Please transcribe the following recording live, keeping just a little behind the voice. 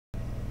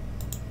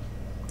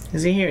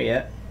Is he here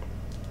yet?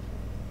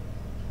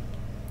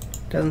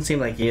 Doesn't seem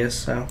like he is,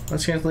 so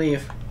let's just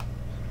leave.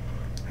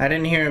 I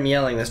didn't hear him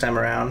yelling this time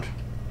around.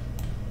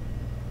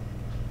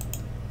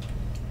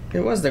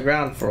 It was the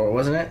ground floor,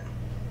 wasn't it?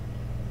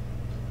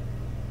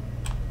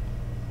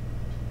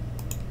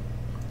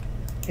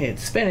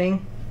 It's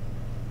spinning.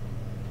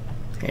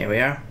 Here we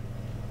are.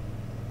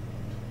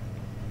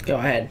 Go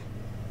ahead.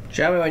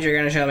 Show me what you're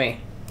gonna show me.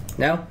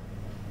 No?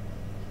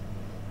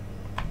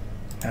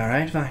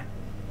 Alright, fine.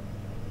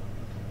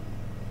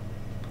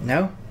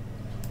 No?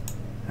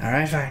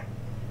 Alright, fine.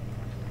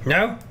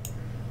 No?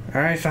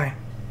 Alright, fine.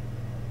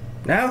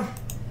 No?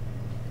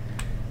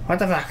 What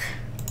the fuck?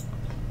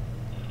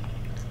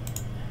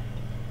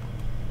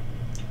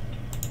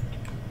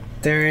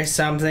 There is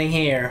something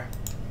here.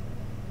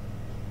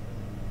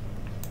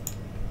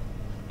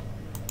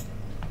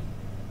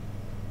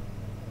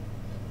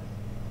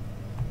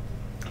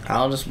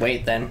 I'll just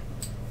wait then.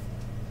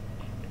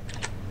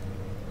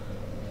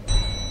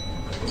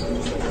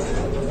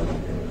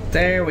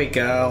 There we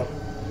go.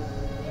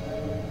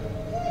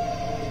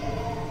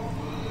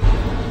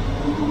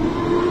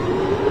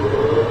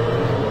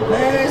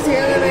 Where's the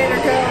elevator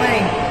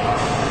going?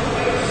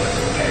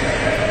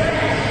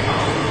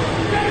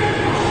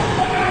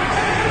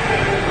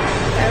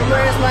 And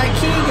where's my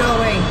key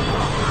going?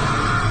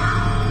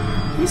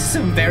 These are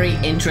some very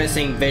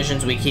interesting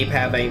visions we keep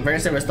having.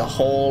 First there was the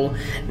hole,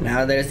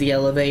 now there's the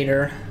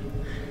elevator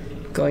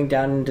going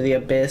down into the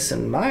abyss,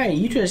 and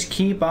you just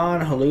keep on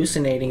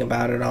hallucinating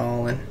about it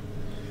all, and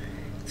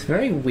it's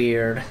very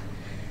weird,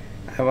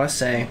 I must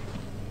say.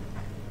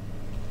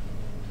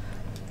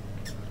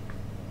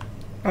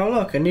 Oh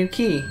look, a new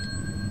key.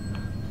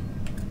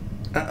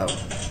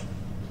 Uh-oh.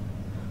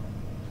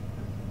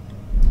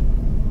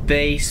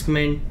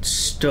 Basement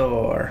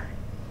store.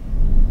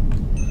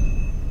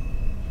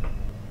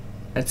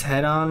 Let's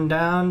head on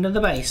down to the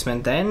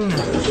basement then.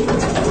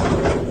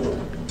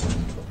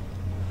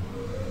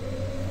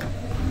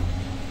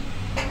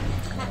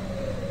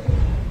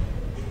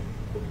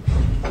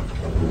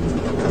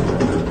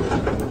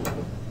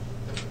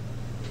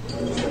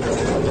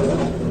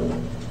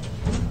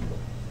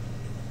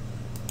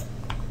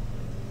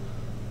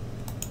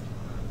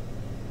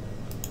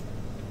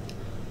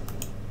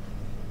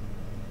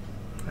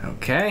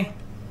 Okay.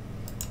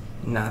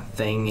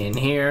 Nothing in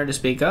here to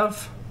speak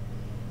of.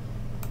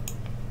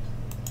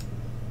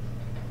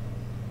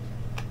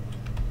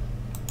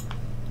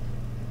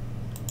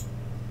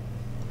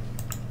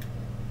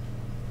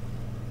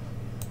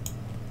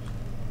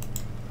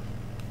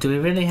 Do we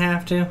really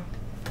have to?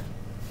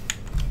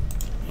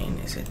 I mean,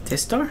 is it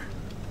this door?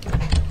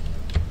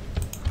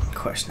 Of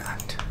course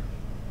not.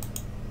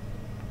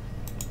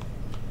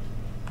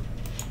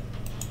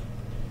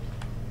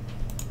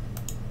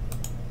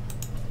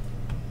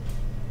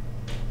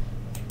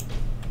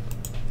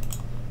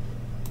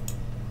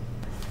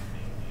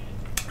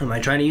 Am I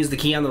trying to use the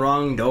key on the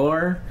wrong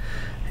door?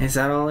 Is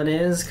that all it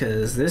is?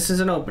 Because this is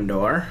an open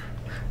door.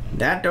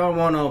 That door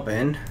won't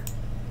open.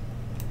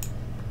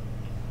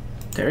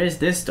 There is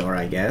this door,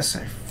 I guess.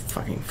 I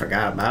fucking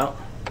forgot about.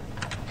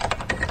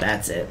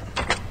 That's it.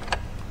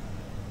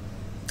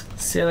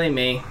 Silly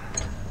me.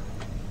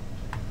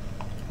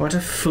 What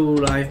a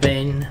fool I've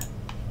been.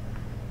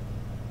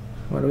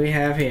 What do we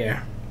have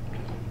here?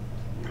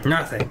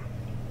 Nothing.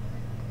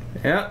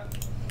 Yep.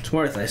 It's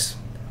worthless.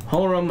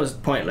 Whole room was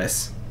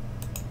pointless.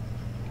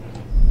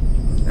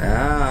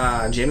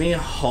 Ah, Jimmy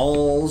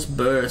Hall's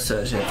birth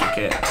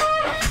certificate.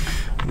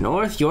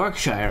 North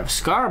Yorkshire of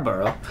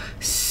Scarborough,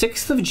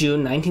 6th of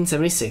June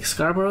 1976,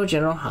 Scarborough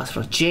General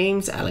Hospital,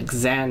 James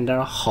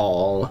Alexander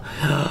Hall.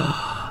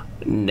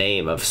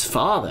 Name of his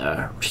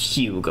father,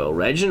 Hugo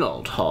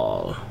Reginald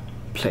Hall.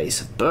 Place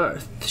of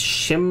birth,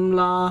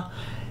 Shimla,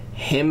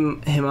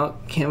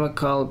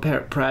 Himachal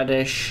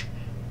Pradesh,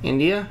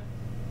 India.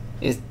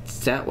 Is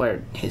that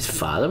where his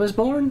father was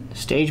born?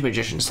 Stage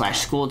magician /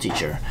 school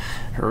teacher,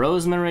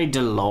 Rosemary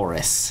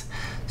Dolores.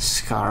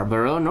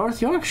 Scarborough,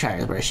 North Yorkshire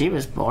is where she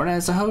was born.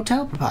 As a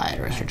hotel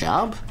proprietor is her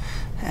job.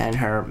 And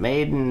her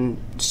maiden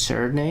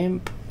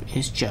surname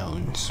is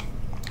Jones.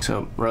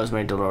 So,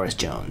 Rosemary Dolores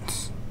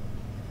Jones.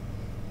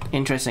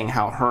 Interesting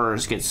how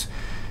hers gets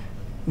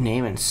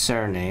name and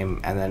surname,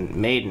 and then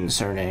maiden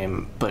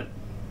surname, but...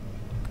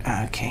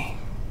 Okay.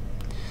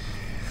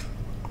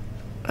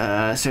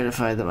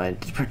 Certified that my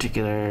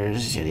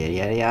particulars, yada yada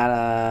yada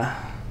yada.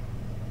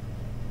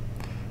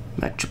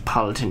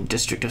 Metropolitan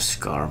District of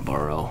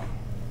Scarborough.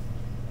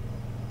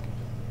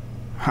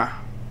 Huh.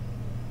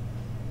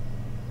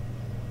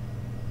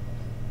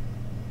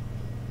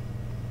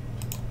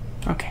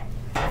 Okay.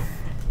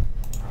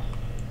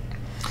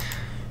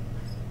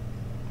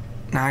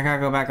 Now I gotta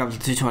go back up to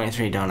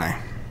 223, don't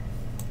I?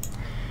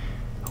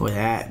 Where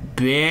that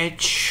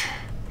bitch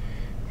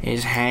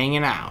is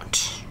hanging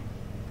out.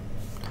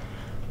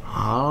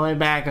 All the way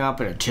back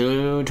up at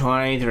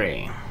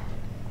 223.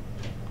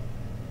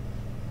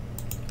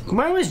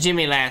 Where was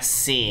Jimmy last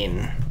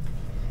seen?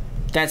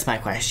 That's my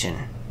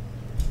question.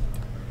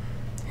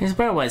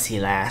 Where was he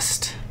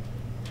last?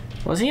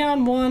 Was he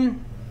on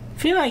 1?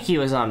 feel like he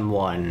was on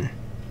 1.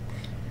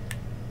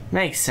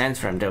 Makes sense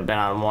for him to have been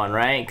on 1,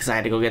 right? Because I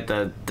had to go get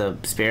the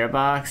spirit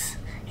box.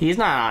 He's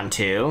not on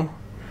 2.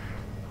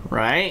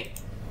 Right?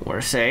 We're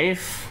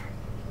safe.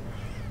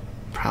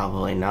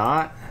 Probably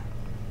not.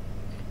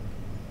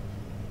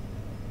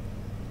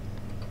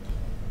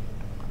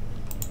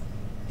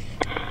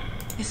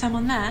 Is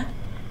someone there?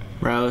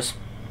 Rose.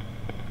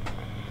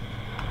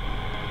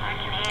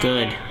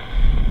 Good.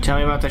 Tell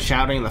me about the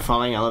shouting in the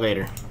falling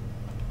elevator.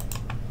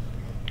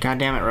 God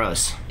damn it,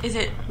 Rose. Is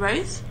it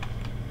Rose?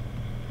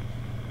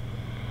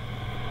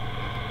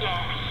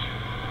 Yes,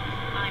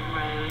 I'm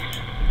Rose.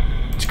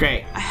 It's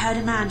great. I heard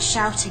a man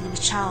shouting and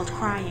a child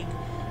crying.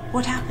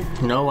 What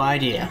happened? No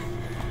idea.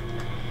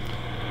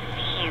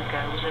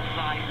 Hugo was a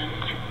violent,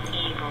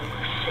 evil,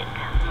 sick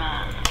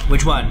man.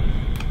 Which one?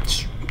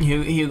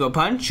 Hugo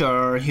Punch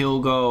or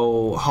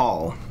Hugo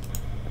Hall?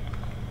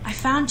 I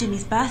found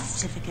Jimmy's birth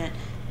certificate.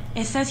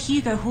 It says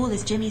Hugo Hall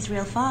is Jimmy's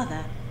real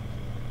father.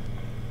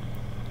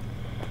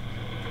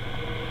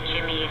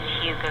 Jimmy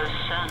is Hugo's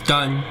son.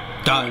 Dun,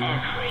 dun,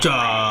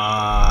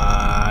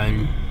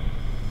 dun.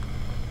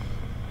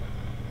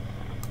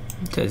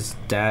 Does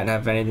that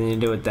have anything to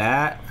do with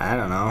that? I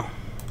don't know.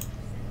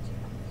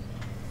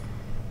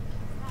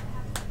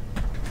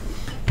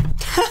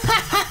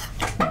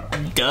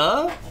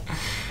 Duh?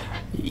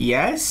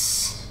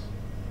 Yes?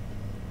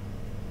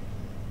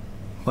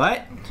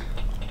 What?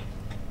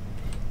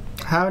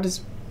 How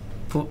does...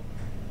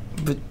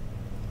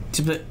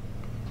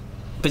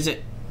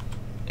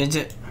 Is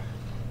it...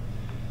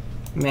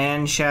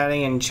 Man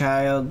shouting and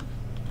child...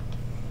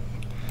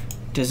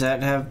 Does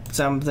that have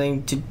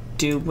something to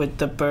do with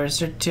the birth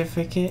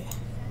certificate?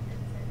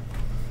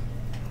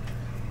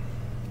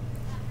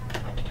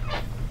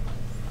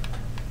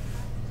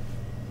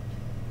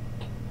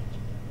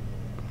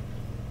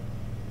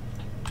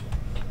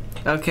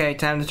 Okay,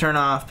 time to turn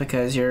off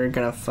because you're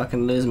gonna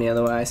fucking lose me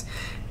otherwise.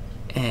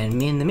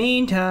 And in the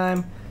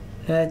meantime,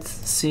 let's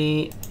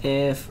see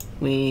if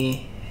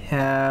we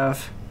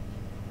have...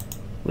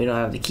 We don't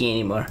have the key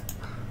anymore.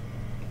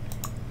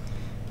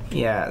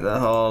 Yeah, the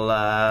whole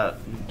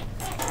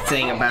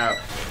thing about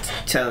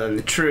telling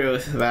the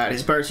truth about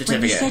his birth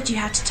certificate. When you said you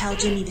had to tell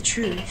Jimmy the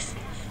truth,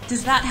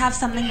 does that have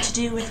something to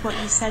do with what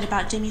you said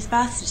about Jimmy's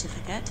birth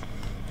certificate?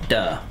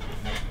 Duh.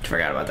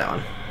 Forgot about that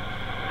one.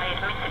 I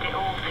admitted it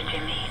all to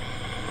Jimmy.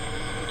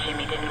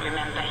 Jimmy didn't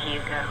remember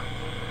Hugo.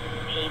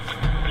 He'd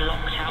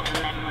blocked out the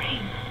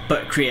memory.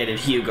 But created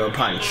Hugo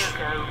Punch.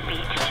 Hugo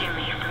beat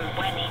Jimmy from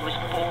when he was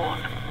born.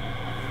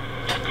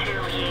 For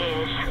 2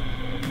 years.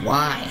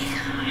 Why? I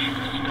should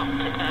have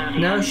stopped it earlier.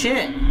 No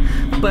shit.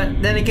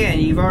 But then again,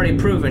 you've already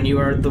proven you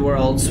are the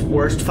world's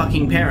worst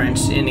fucking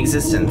parent in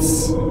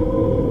existence.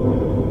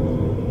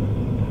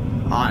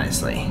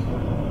 Honestly.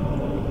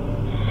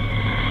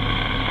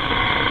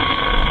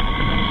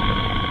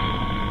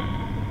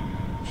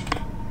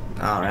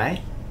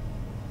 Alright.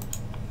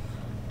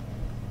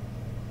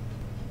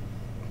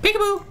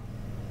 Peekaboo!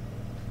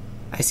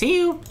 I see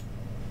you.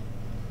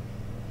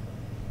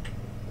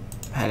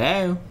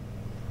 Hello?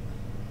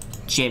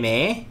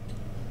 Jimmy?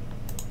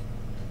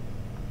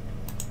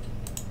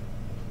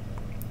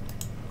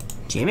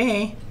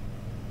 Jimmy?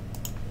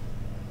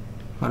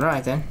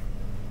 Alright then.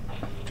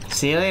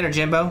 See you later,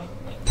 Jimbo.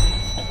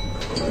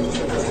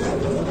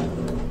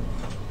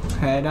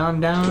 Head on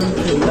down to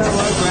the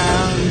lower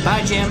ground.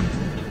 Bye, Jim.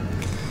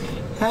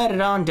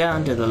 Headed on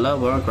down to the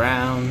lower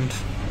ground.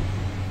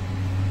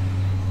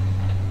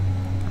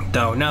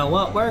 Don't know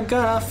what we're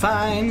gonna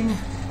find,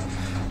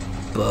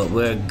 but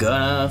we're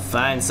gonna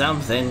find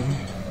something.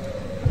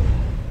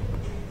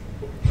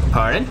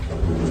 Pardon?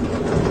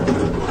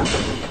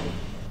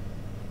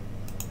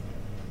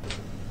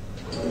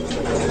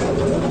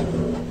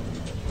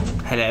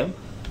 Hello?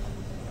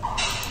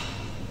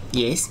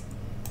 Yes?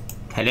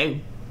 Hello?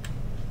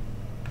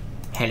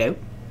 Hello?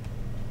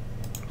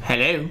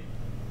 Hello?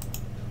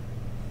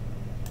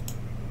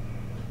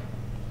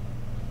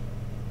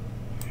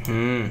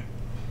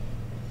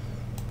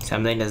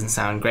 Something doesn't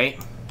sound great.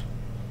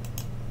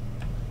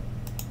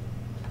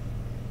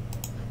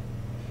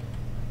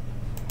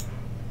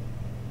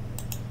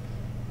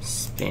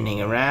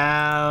 Spinning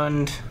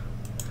around.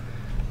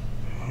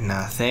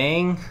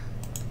 Nothing.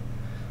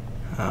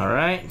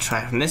 Alright,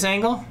 try from this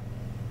angle.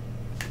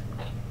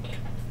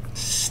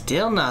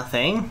 Still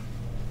nothing.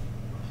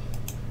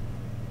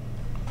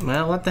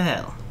 Well, what the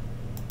hell?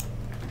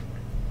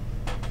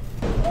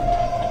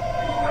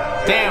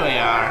 There we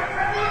are.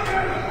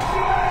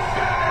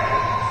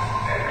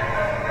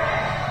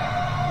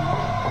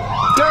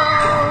 Go!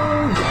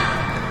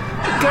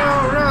 Go,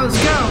 Rose,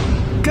 go!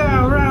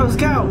 Go, Rose,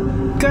 go!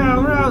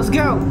 Go, Rose,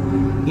 go!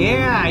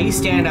 Yeah, you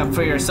stand up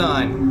for your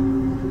son.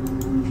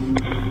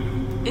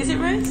 Is it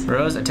Rose?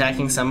 Rose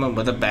attacking someone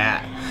with a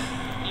bat.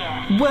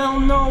 Yeah. Well,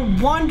 no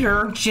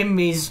wonder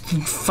Jimmy's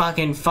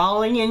fucking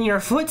following in your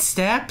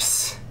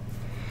footsteps.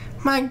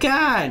 My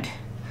God.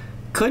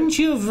 Couldn't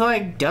you have,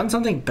 like, done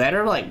something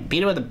better? Like,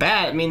 beat him with a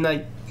bat? I mean,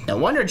 like, no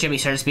wonder Jimmy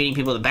starts beating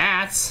people with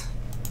bats.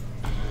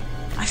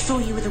 I saw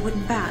you with a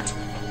wooden bat,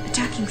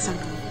 attacking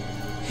someone.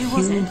 Who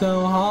was it?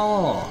 Hugo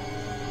Hall.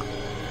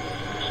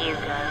 Hugo.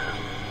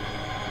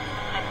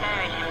 I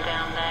buried him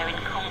down there in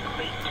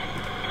concrete,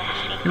 in a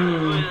secret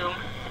room.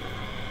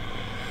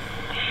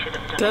 I should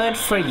have done Good it.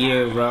 for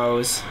you,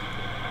 Rose.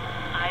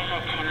 I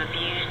let him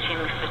abuse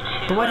Jimmy for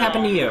too But what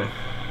happened to long. you?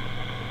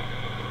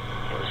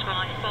 It was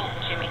my fault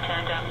Jimmy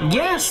turned out the way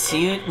Yes,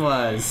 he did. it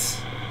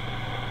was.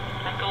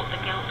 I thought the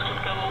guilt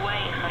would go away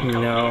if I told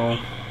No.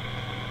 Jimmy.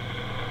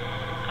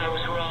 I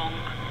was wrong.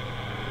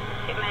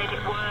 It made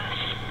it worse.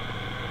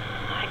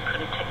 I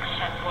couldn't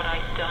accept what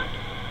I'd done.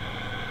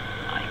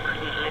 I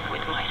couldn't live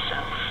with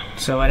myself.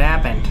 So what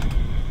happened?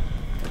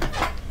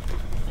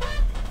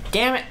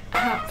 Damn it!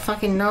 I don't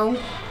fucking know.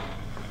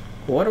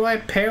 What do I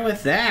pair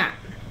with that?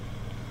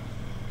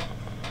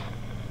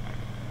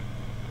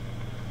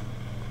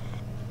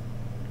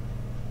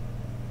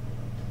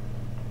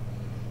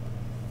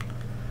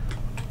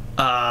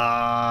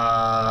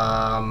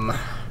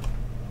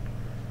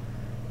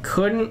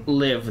 Couldn't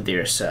live with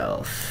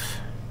yourself.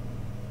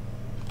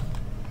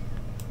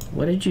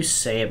 What did you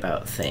say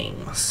about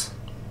things?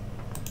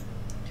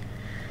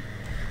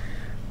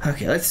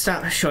 Okay, let's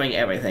stop showing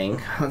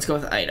everything. Let's go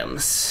with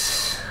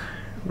items.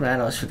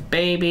 Rattles for the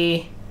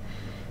baby.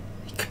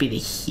 It could be the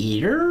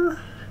heater.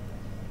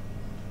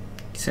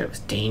 You said it was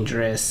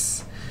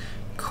dangerous.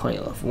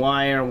 Coil of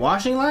wire.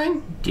 Washing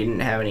line?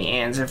 Didn't have any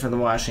answer for the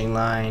washing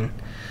line.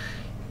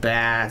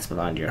 Bats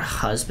belong to your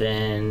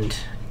husband.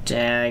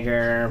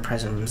 Dagger.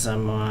 Present from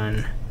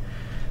someone.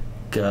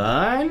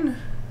 Gun?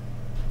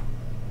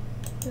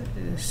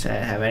 Does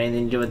that have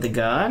anything to do with the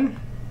gun?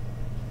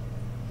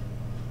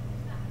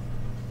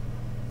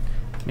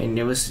 I mean,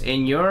 it was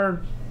in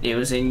your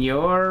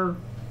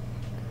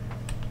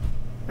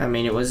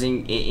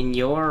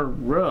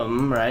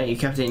room, right? You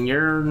kept it in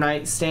your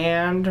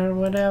nightstand or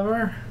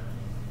whatever.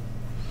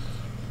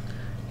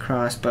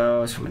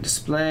 Crossbows from a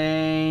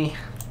display.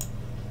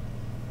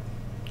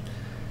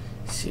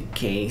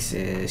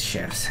 Suitcases,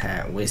 chef's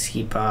hat,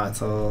 whiskey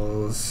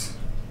bottles.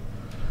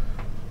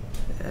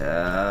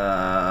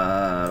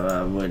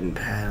 Wooden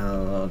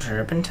paddle,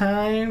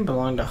 turpentine,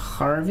 belonged to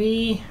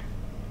Harvey.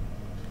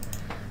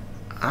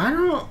 I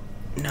don't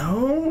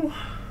know.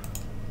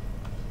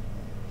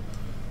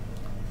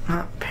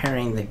 Not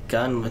pairing the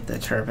gun with the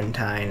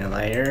turpentine and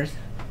lighters.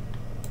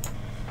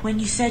 When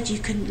you said you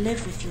couldn't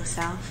live with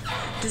yourself,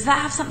 does that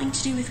have something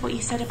to do with what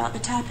you said about the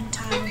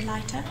turpentine and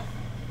lighter?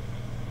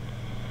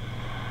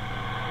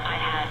 I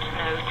had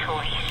no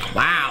choice.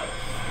 Wow.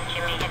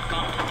 Jimmy had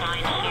gone to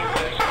find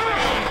Hugo's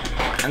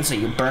grave. And so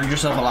you burned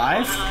yourself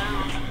alive?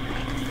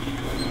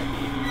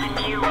 I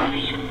knew what I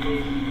should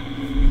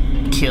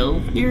do.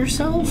 Kill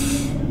yourself?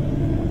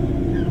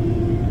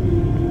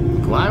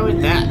 Why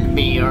would that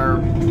be your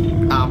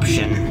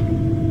option?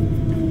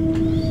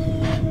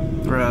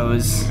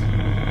 Rose.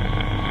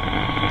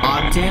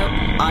 I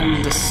don't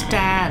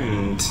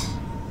understand.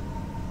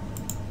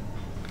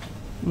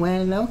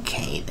 Well,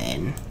 okay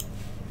then.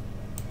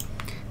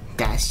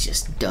 That's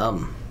just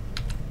dumb.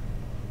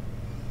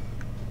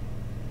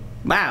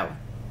 Wow.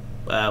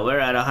 We're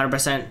at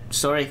 100%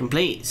 story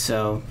complete,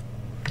 so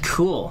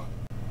cool.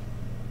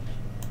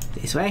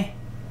 This way?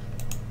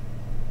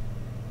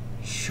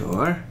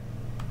 Sure.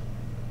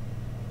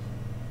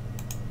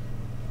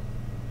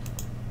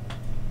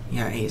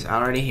 Yeah, he's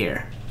already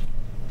here.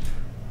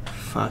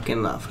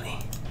 Fucking lovely.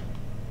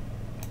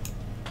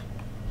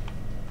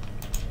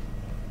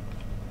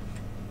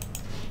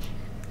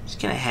 Just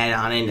gonna head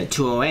on into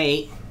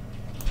 208.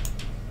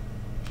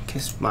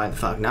 Cause why the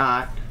fuck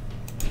not?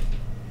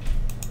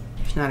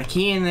 There's not a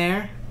key in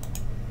there.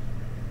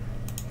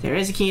 There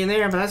is a key in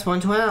there, but that's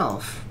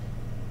 112.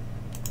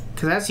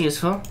 Cause that's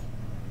useful.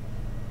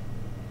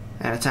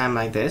 At a time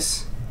like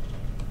this.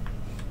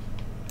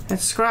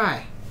 Let's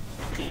scry.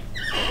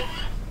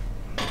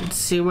 Let's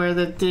see where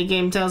the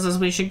game tells us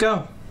we should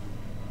go.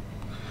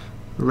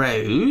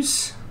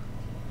 Rose?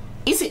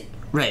 Is it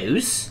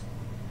Rose?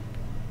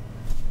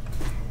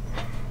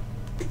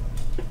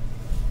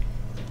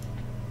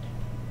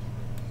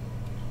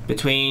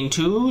 Between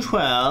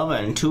 212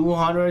 and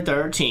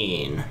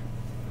 213.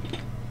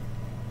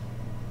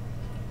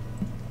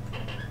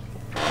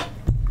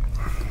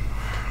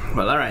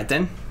 Well, alright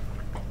then.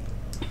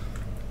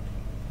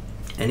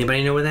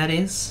 Anybody know where that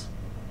is?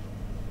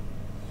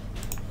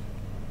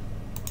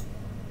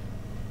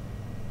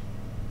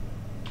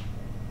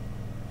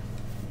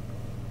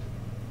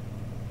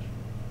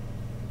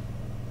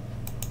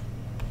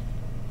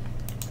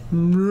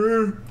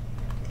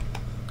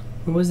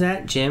 What was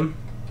that, Jim?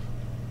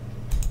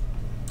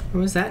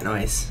 What was that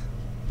noise?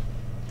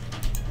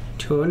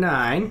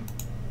 209.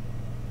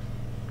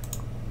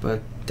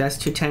 But that's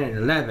 210 and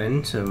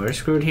 11, so we're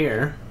screwed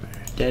here.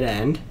 Dead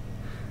end.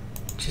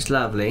 Which is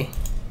lovely.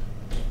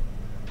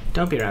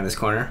 Don't be around this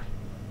corner.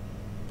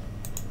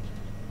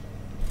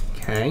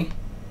 Okay.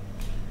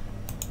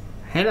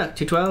 Hey look,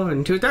 212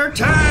 and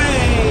 213!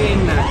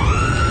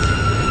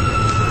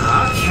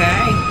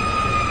 Okay.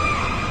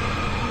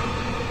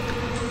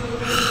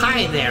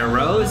 Hi there,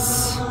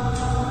 Rose.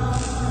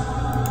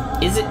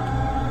 Is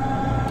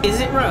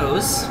it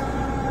Rose?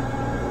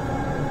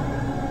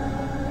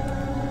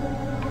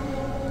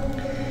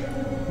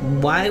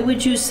 Why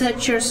would you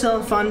set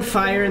yourself on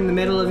fire in the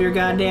middle of your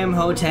goddamn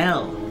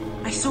hotel?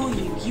 I saw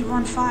you. You were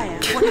on fire.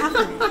 What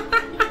happened?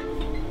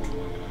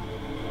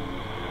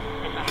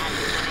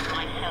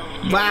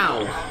 Wow.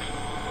 Or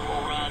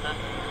rather,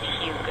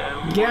 Hugo.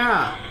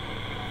 Yeah.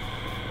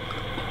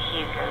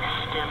 Hugo's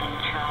still in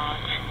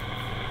charge.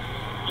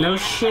 No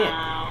shit.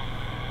 Now,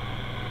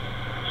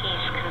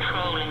 he's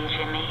controlling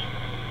Jimmy.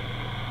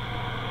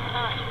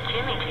 Ask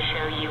Jimmy to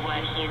show you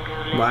where Hugo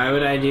lives. Why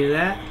would I do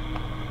that?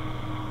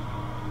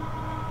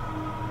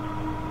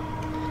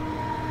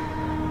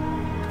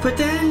 But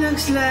that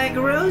looks like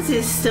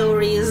Rose's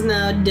story is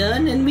now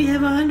done, and we have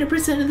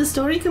 100% of the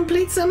story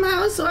complete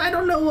somehow, so I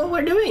don't know what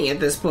we're doing at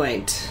this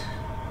point.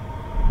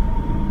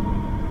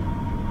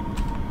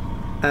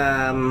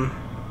 Talking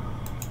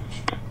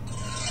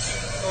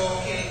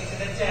to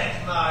the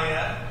dead,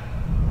 Maya.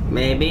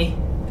 Maybe.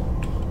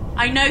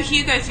 I know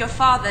Hugo's your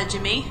father,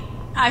 Jimmy.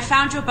 I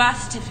found your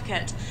birth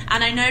certificate,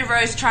 and I know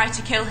Rose tried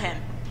to kill him.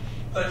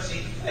 But she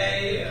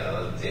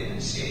failed,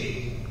 didn't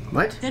she?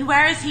 What? Then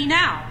where is he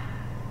now?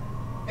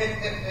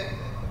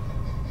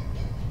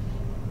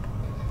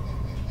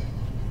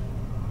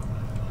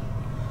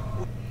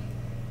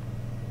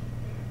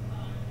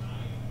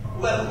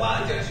 Well,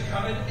 why don't you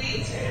come and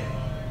meet him?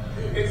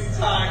 It's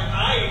time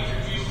I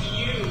introduce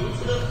you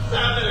to the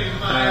family,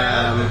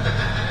 Maya.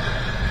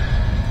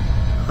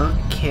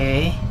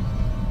 Okay.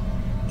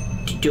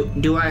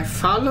 Do I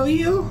follow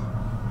you?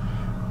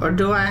 Or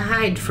do I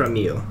hide from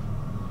you?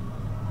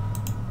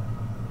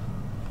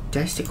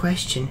 That's the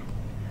question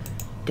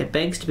that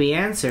begs to be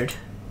answered.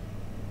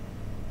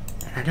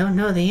 And I don't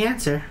know the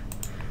answer.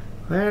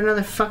 We're at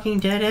another fucking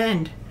dead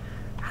end.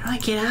 How do I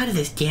get out of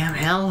this damn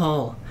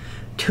hellhole?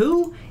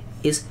 2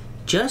 is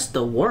just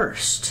the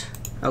worst.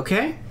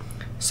 Okay?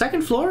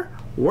 Second floor,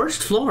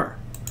 worst floor.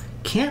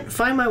 Can't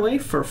find my way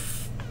for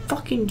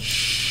fucking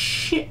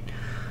shit.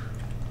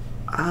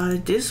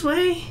 This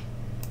way?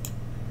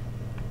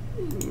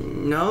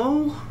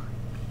 No.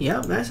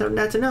 Yep, that's a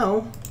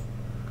no.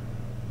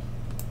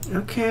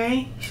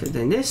 Okay, so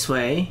then this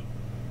way.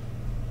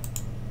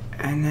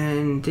 And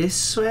then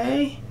this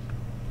way.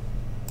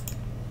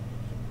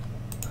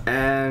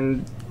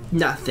 And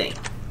nothing.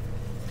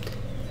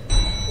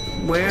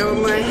 Where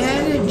am I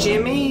headed,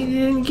 Jimmy? You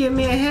didn't give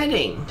me a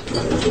heading.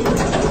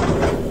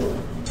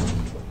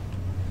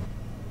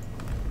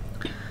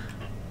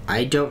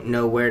 I don't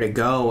know where to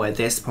go at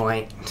this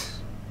point.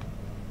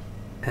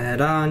 Head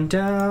on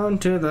down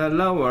to the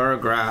lower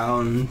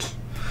ground.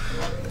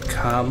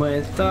 Come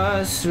with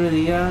us through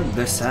the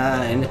other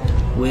side.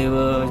 We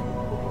will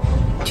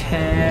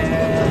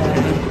take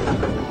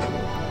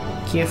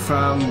you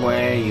from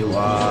where you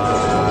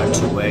are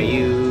to where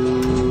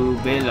you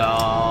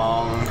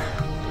belong.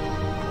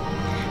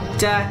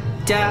 Da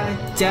da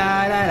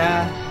da da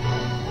da.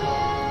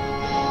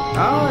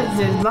 Oh,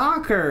 the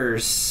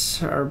lockers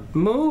are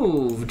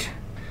moved.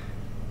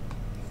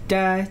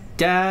 Da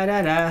da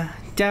da da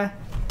da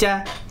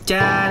da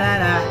da da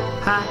da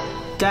ha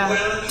da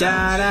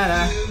da da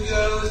da.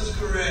 Hugo's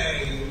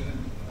grave.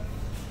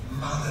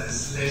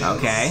 Mother's little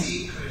Okay.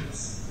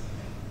 secrets.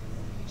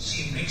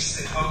 She mixed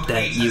the concrete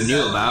That you knew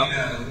herself, about. you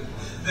know,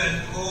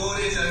 then poured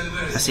it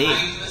over his see.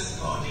 lifeless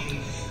body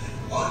and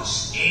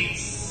watched it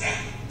set.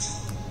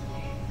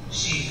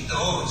 She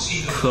thought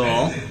she was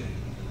Cool. with him.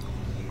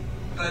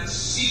 But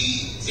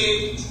she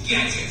didn't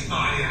get it,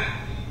 Maya.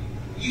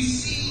 You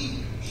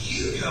see,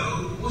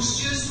 Hugo was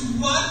just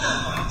one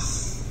of us.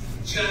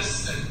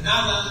 Just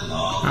another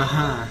log of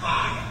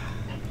fire.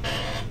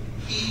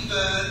 He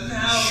burned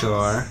out.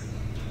 Sure.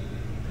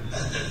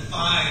 But the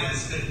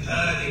fire's been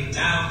burning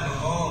down the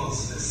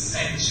halls for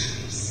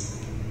centuries.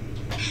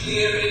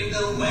 Clearing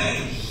the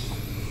way.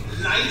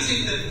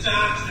 Lighting the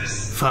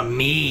darkness. For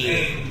me.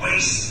 Laying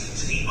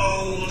waste to the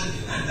old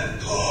and the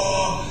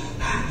poor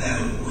and the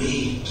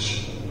weak.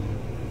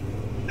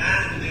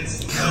 And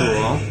it's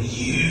burning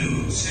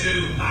you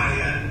too,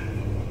 Maya.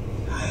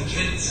 I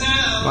can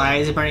tell. Why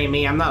is it burning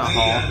me? I'm not a We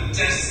hole. are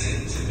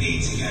destined to be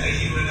together,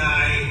 you and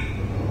I.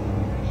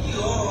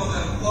 You're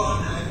the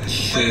one I've been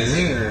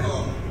waiting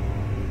for.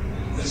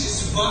 Which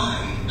is why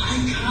I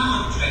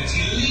can't let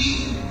you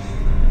leave.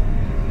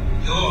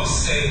 You're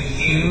staying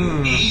here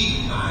with me,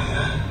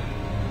 Maya.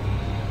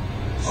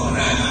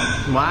 Forever.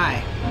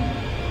 Why?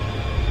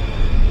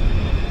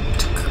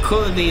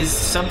 Cool that these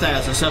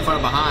subtitles are so far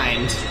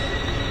behind.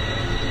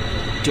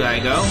 Do I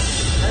go?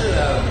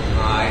 Hello,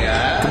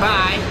 Maya.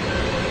 Goodbye.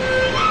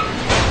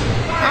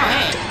 Oh,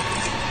 hey.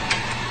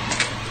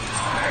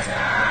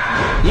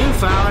 You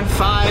found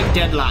 5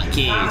 deadlock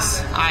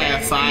keys. I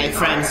have 5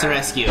 friends to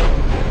rescue.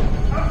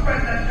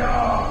 Open the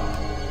door.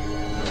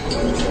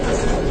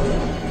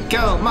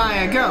 Go,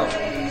 Maya, go.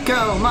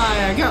 Go,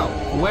 Maya, go.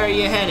 Where are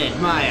you headed,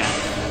 Maya?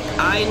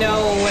 I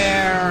know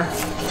where...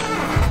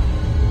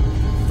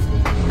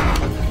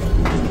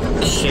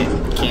 Shit,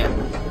 can't...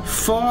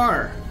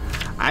 4.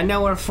 I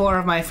know where 4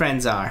 of my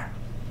friends are.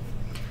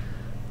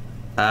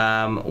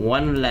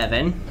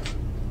 111.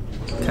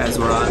 Because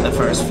we're on the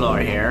first floor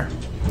here.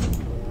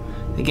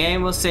 The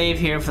game will save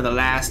here for the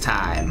last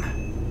time.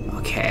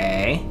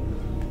 Okay.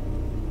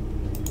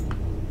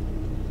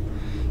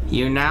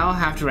 You now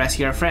have to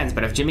rescue our friends,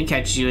 but if Jimmy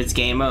catches you, it's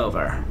game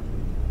over.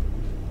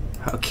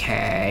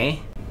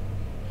 Okay.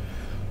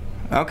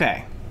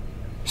 Okay.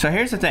 So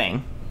here's the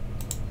thing.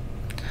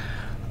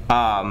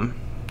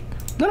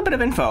 Little bit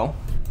of info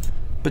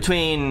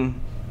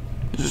between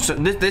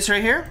this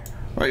right here,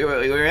 where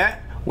we're at,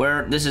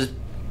 where this is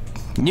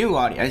new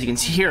audio. As you can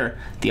see here,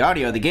 the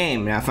audio of the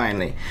game. Now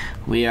finally,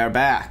 we are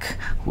back.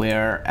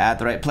 We're at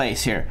the right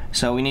place here.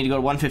 So we need to go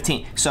to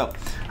 115. So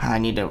I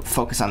need to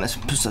focus on this.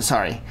 So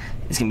sorry,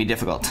 it's gonna be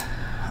difficult.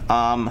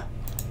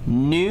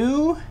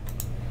 New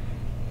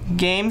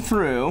game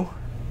through.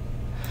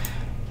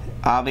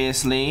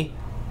 Obviously,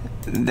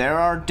 there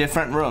are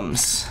different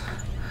rooms.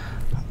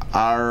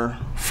 Our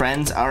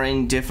friends are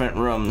in different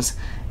rooms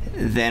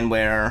than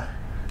where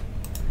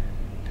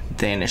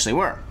they initially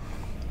were.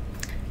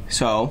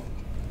 So,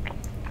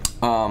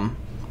 a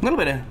little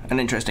bit of an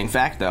interesting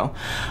fact though.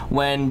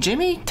 When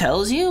Jimmy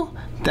tells you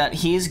that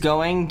he's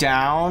going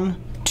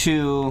down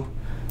to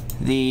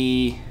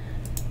the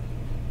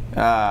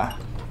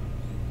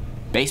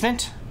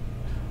basement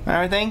and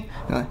everything,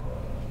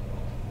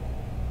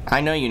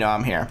 I know you know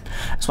I'm here.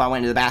 That's why I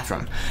went to the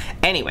bathroom.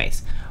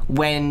 Anyways,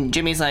 when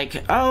Jimmy's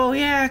like, oh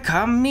yeah,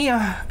 come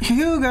here,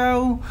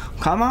 Hugo,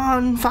 come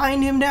on,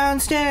 find him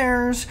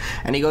downstairs,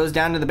 and he goes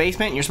down to the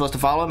basement and you're supposed to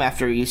follow him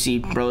after you see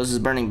Rose's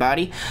burning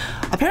body,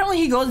 apparently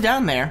he goes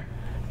down there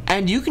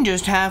and you can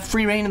just have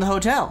free reign in the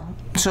hotel.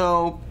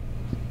 So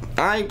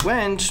I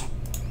went,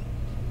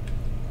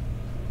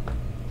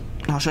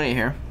 I'll show you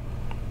here.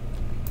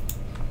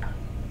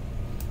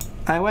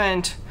 I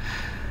went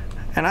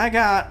and I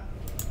got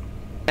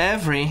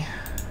every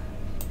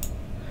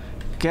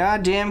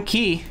goddamn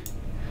key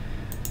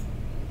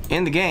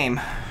in the game,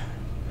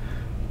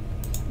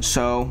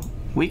 so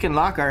we can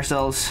lock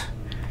ourselves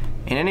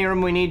in any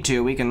room we need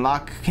to. We can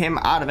lock him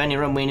out of any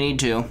room we need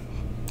to.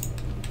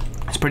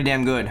 It's pretty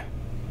damn good.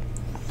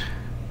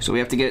 So we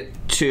have to get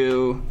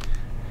to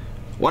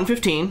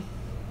 115,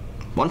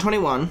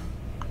 121,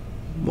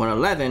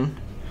 111,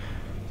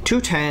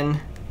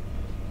 210,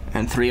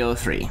 and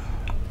 303.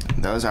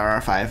 Those are our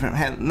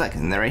 5. Look,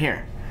 and they're right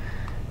here.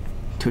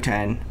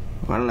 210,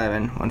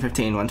 111,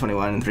 115,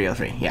 121, and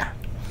 303. Yeah.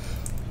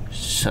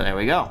 So there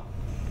we go.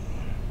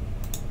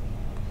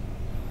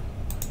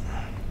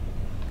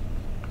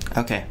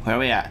 Okay, where are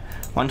we at?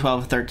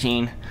 112,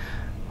 13,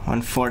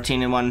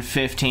 114, and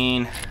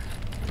 115.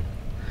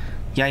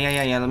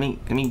 Yeah. Let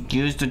me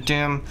use the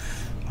damn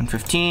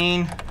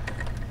 115.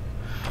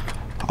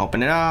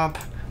 Open it up.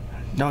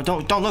 No,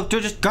 don't look,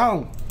 dude. Just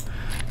go.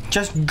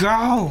 Just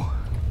go.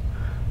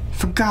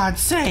 For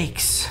God's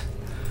sakes.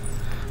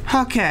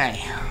 Okay,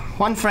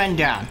 one friend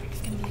down.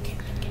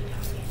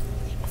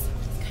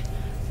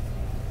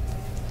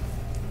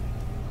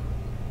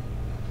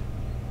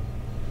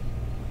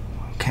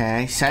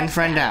 Okay, send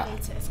friend out.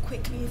 As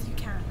quickly as you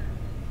can.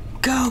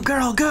 Go,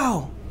 girl,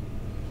 go!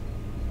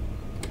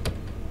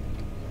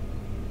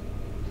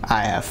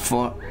 I have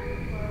 4.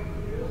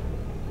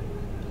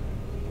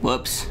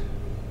 Whoops.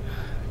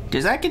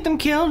 Does that get them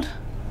killed?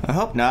 I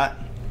hope not.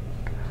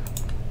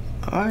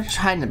 Or just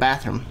hide in the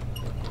bathroom.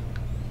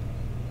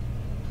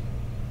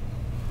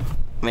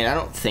 I mean, I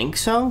don't think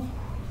so.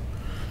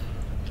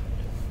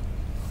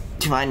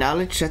 To my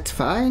knowledge, that's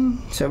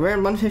fine. So we're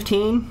in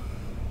 115.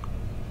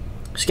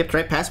 Skipped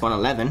right past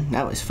 111.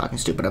 That was fucking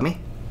stupid of me.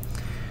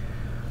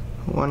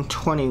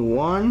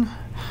 121.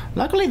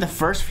 Luckily, the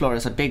first floor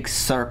is a big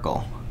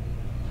circle.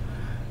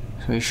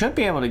 So we should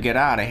be able to get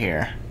out of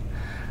here.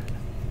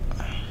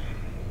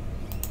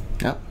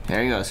 Nope,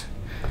 there he goes.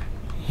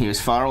 He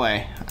was far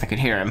away. I could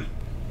hear him.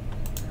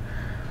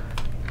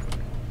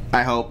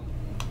 I hope.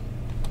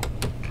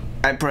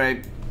 I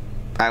prayed.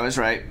 I was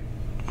right.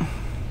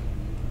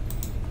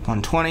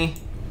 120.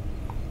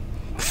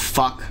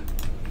 Fuck.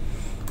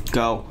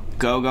 Go.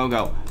 Go. Go.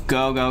 Go.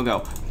 Go. Go. Go.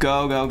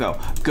 Go. Go. Go.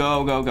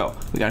 Go. Go. Go.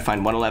 We gotta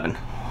find 111.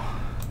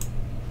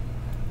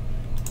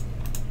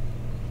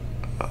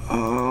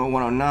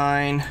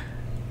 109.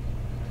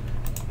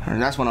 Or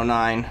that's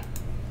 109.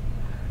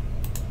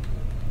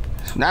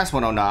 That's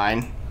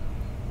 109.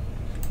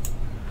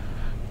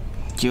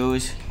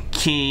 Use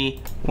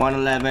key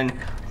 111.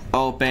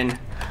 Open.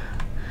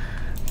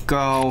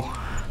 Go.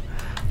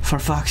 For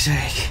fuck's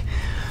sake.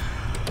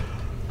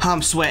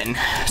 I'm sweating.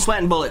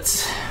 Sweating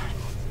bullets.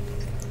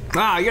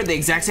 Ah, you're the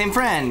exact same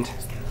friend.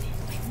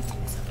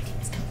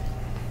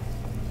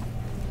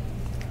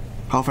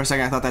 Oh, for a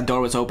second I thought that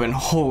door was open.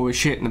 Holy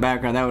shit, in the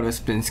background. That would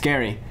have been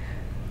scary.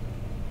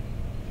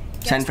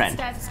 Send friend.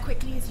 Get upstairs as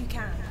quickly as you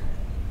can.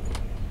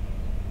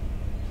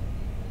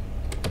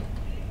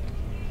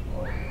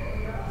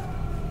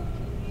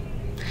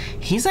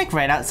 He's like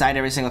right outside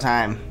every single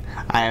time.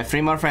 I have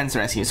 3 more friends to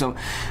rescue. So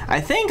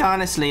I think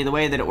honestly the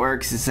way that it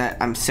works is that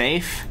I'm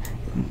safe.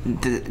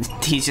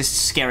 He's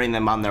just scaring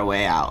them on their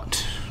way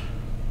out.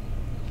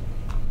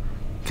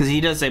 Because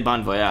he does say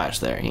bon voyage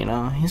there, you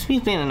know? He's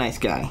being a nice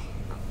guy.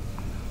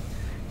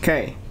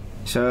 Okay,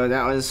 so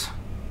that was...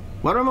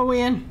 What room are we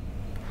in?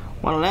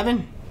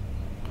 111?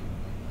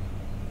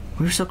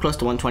 We were so close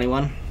to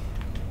 121.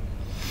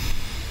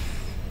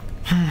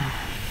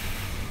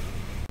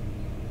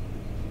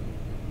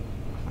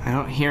 I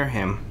don't hear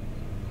him.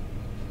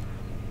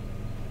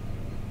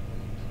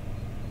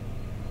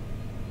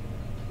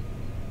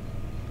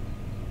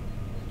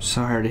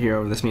 So hard to hear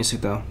over this music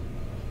though.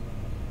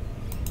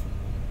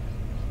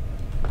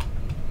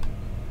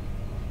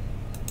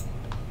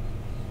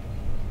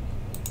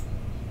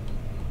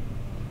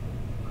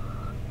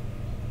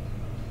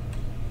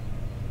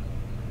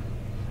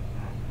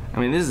 I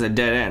mean, this is a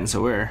dead end,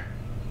 so we're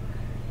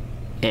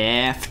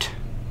effed.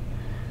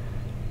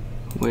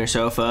 We're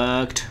so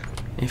fucked.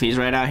 If he's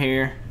right out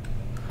here.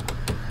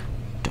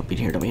 Don't be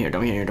here, don't be here,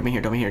 don't be here, don't be here,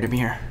 don't be here, don't be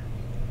here.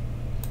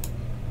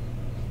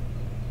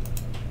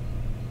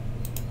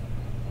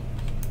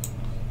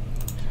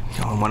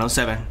 Going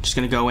 107. Just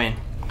gonna go in.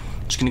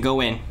 Just gonna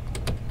go in.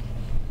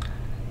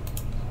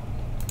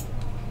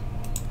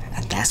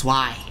 And that's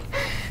why.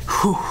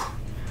 Whew.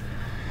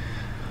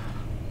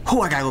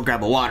 Whew, I gotta go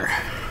grab a water.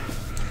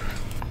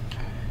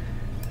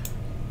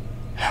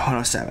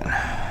 107.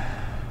 I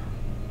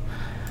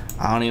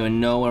don't even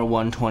know where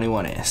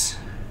 121 is.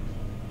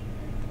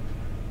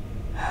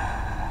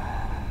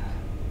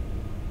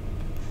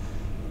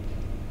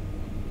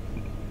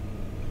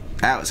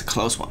 That was a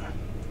close one.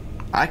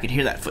 I could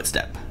hear that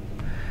footstep.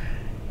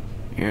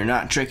 You're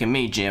not tricking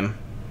me, Jim.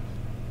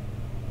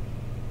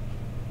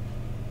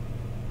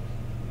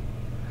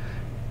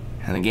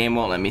 And the game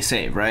won't let me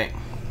save, right?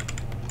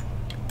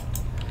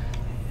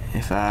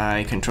 If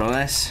I control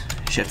S,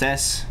 shift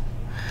S,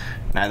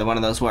 neither one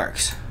of those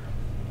works.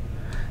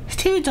 It's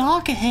too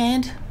dark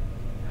ahead.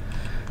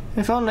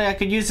 If only I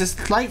could use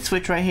this light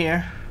switch right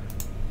here.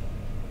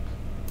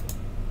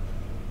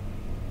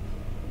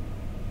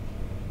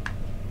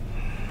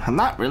 I'm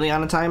not really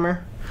on a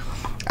timer.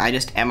 I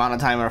just am on a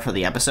timer for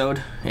the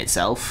episode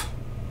itself.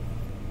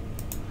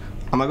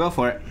 I'm gonna go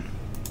for it.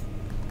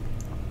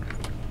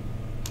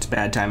 It's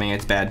bad timing,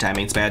 it's bad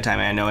timing, it's bad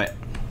timing, I know it.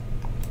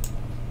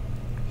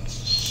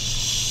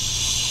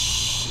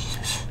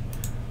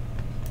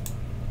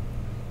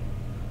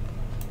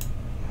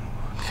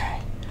 Okay.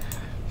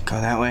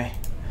 Go that way.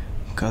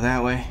 Go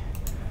that way.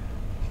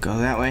 Go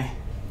that way.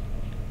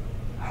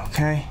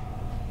 Okay.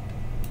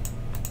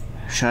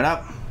 Shut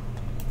up.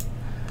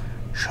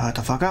 Shut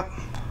the fuck up.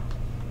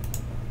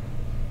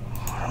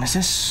 What is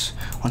this?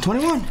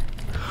 121.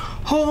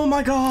 Oh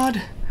my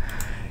god.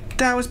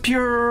 That was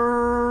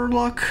pure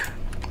luck.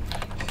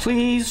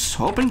 Please,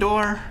 open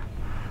door.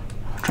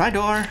 Try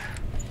door.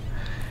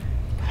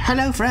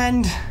 Hello,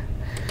 friend.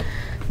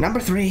 Number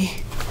 3.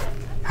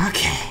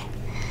 Okay.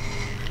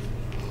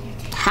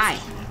 Hi.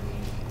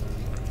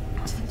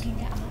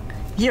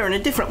 You're in a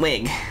different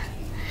wig.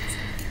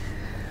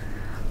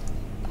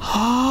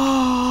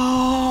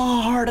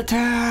 Oh, heart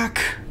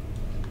attack.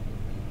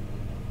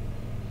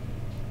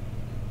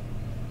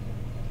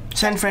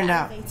 Send friend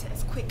out. Elevator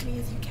as quickly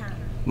as you can.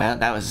 Well,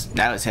 that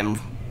was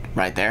him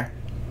right there.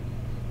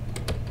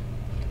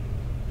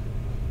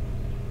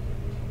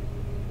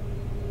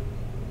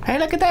 Hey,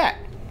 look at that.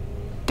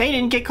 They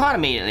didn't get caught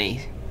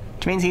immediately.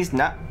 Which means he's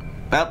not.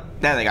 Well,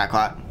 there they got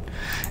caught.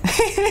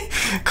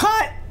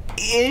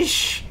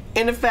 Caught-ish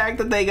in the fact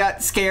that they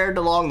got scared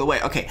along the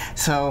way. Okay,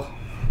 so.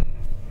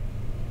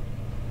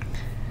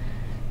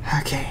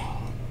 Okay.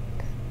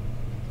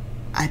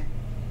 I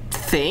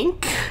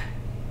think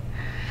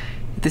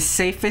the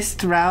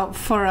safest route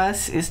for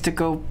us is to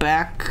go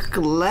back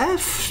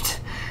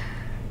left.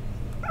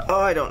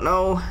 Oh, I don't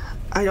know.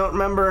 I don't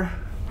remember.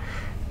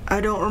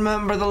 I don't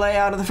remember the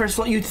layout of the first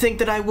floor. You'd think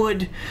that I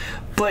would,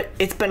 but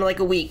it's been like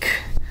a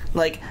week.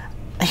 Like,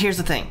 here's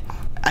the thing.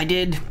 I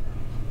did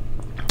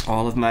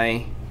all of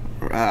my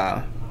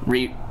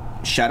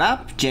shut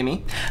up,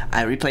 Jimmy.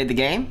 I replayed the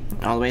game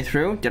all the way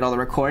through, did all the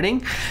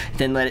recording,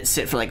 then let it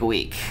sit for like a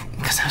week.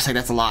 Because I was like,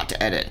 that's a lot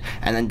to edit.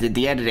 And then did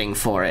the editing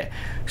for it.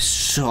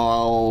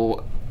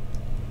 So,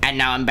 and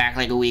now I'm back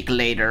like a week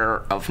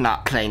later of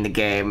not playing the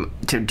game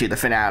to do the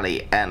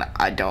finale, and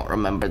I don't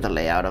remember the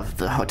layout of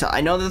the hotel.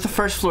 I know that the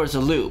first floor is a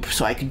loop,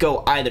 so I could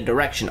go either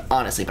direction,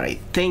 honestly, but I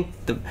think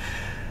the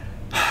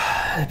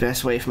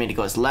best way for me to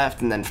go is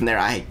left, and then from there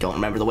I don't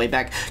remember the way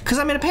back, because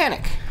I'm in a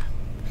panic.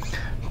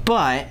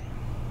 But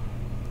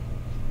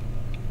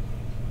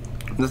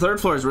the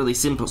third floor is really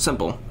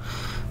simple,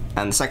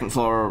 and the second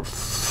floor,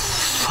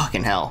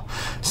 fucking hell.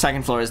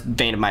 Second floor is the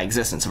bane of my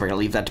existence, so we're gonna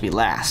leave that to be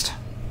last.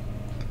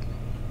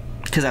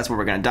 Because that's where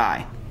we're gonna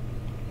die.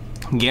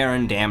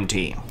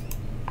 Guarantee.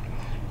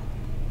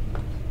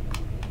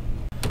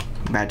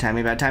 Bad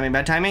timing, bad timing,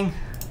 bad timing.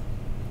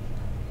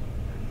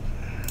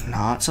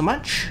 Not so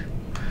much.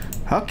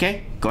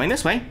 Okay, going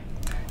this way.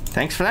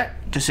 Thanks for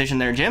that decision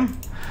there, Jim.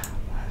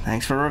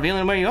 Thanks for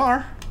revealing where you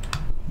are.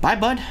 Bye,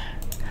 bud.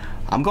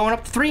 I'm going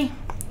up to 3.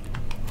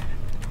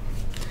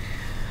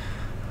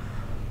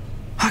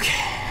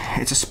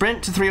 Okay, it's a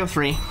sprint to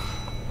 303.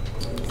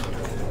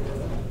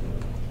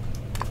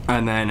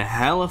 And then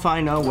hell if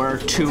I know where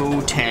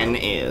 210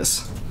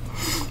 is.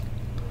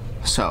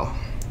 So,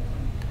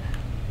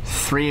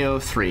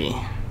 303.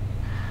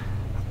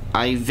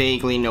 I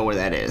vaguely know where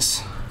that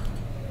is.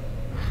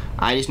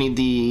 I just need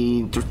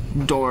the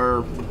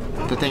door,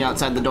 the thing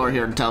outside the door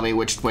here to tell me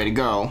which way to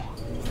go.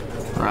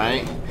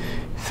 Right?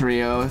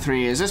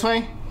 303 is this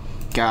way.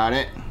 Got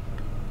it.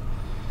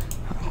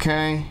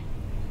 Okay.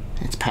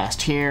 It's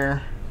past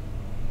here.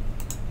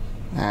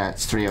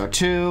 That's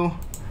 302.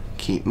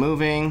 Keep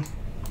moving.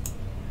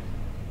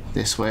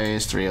 This way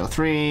is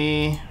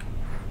 303.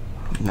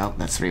 Nope,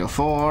 that's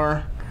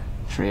 304.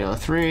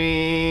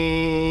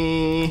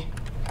 303.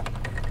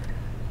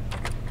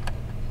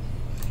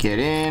 Get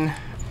in.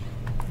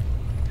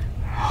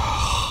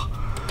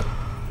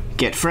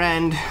 Get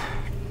friend.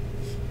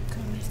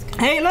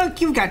 Hey,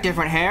 look, you've got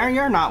different hair.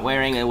 You're not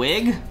wearing a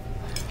wig.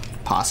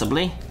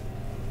 Possibly.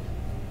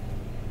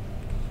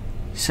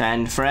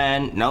 Send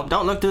friend. Nope,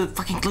 don't look to the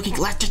fucking looking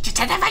left. Just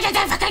send the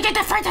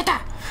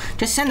friend.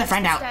 Just send the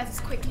friend out. Stairs as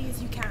quickly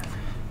as you can.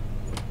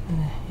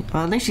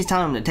 Well, at least she's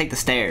telling him to take the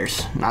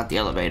stairs, not the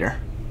elevator.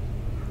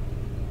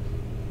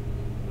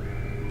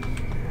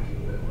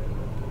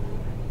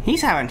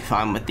 He's having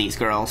fun with these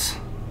girls.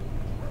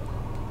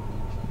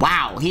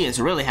 Wow, he is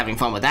really having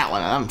fun with that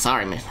one. I'm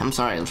sorry, man. I'm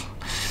sorry,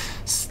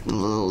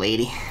 little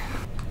lady.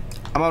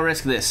 I'm gonna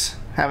risk this.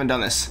 Haven't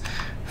done this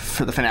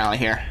for the finale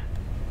here.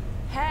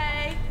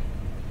 Hey!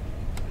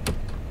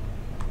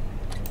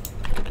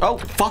 Oh,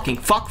 fucking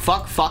fuck.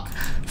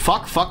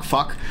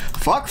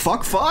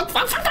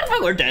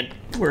 We're dead.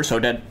 We're so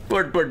dead.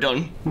 We're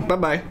done.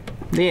 Bye-bye.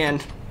 The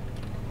end.